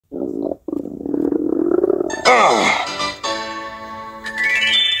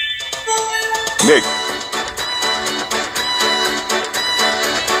Nick.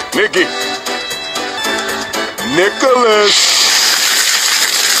 Nicky. Nicholas.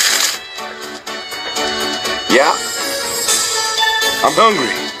 Yeah? I'm hungry.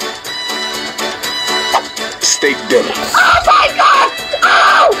 Steak dinner. Oh my God!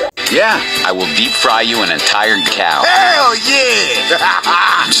 Oh! Yeah, I will deep fry you an entire cow. Hell yeah!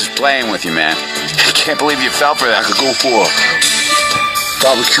 I'm just playing with you, man. I can't believe you fell for that. I could go for a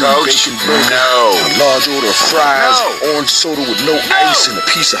barbecue bacon burger, No. a large order of fries, No. orange soda with no ice, and a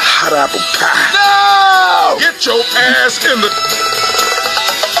piece of hot apple pie. No! Get your ass in the...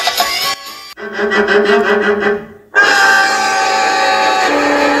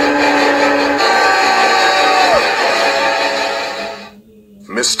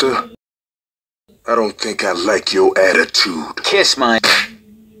 Mister, I don't think I like your attitude. Kiss my...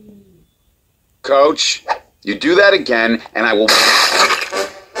 Coach, you do that again, and I will...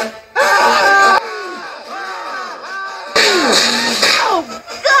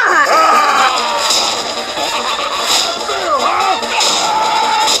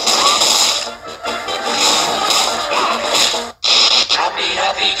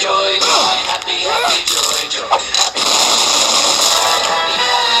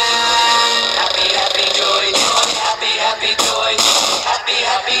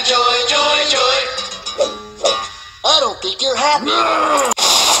 I don't think you're happy.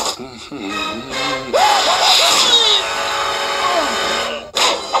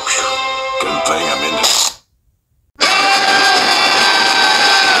 Good thing I'm in this.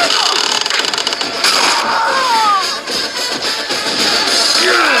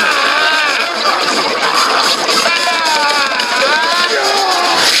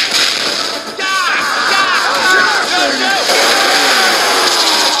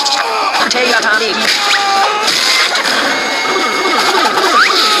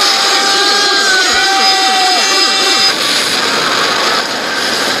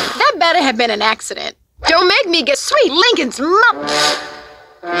 That better have been an accident. Don't make me get sweet Lincoln's mom.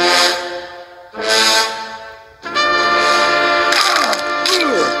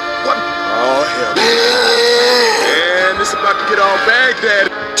 Oh, hell. Man, this about to get all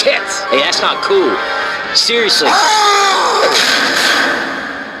Baghdad. Tits! Hey, that's not cool. Seriously.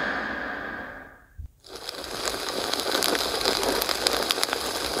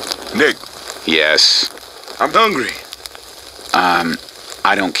 Nick, Yes. I'm hungry.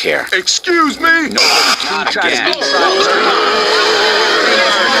 I don't care. Excuse me? Not Try to again. deep fry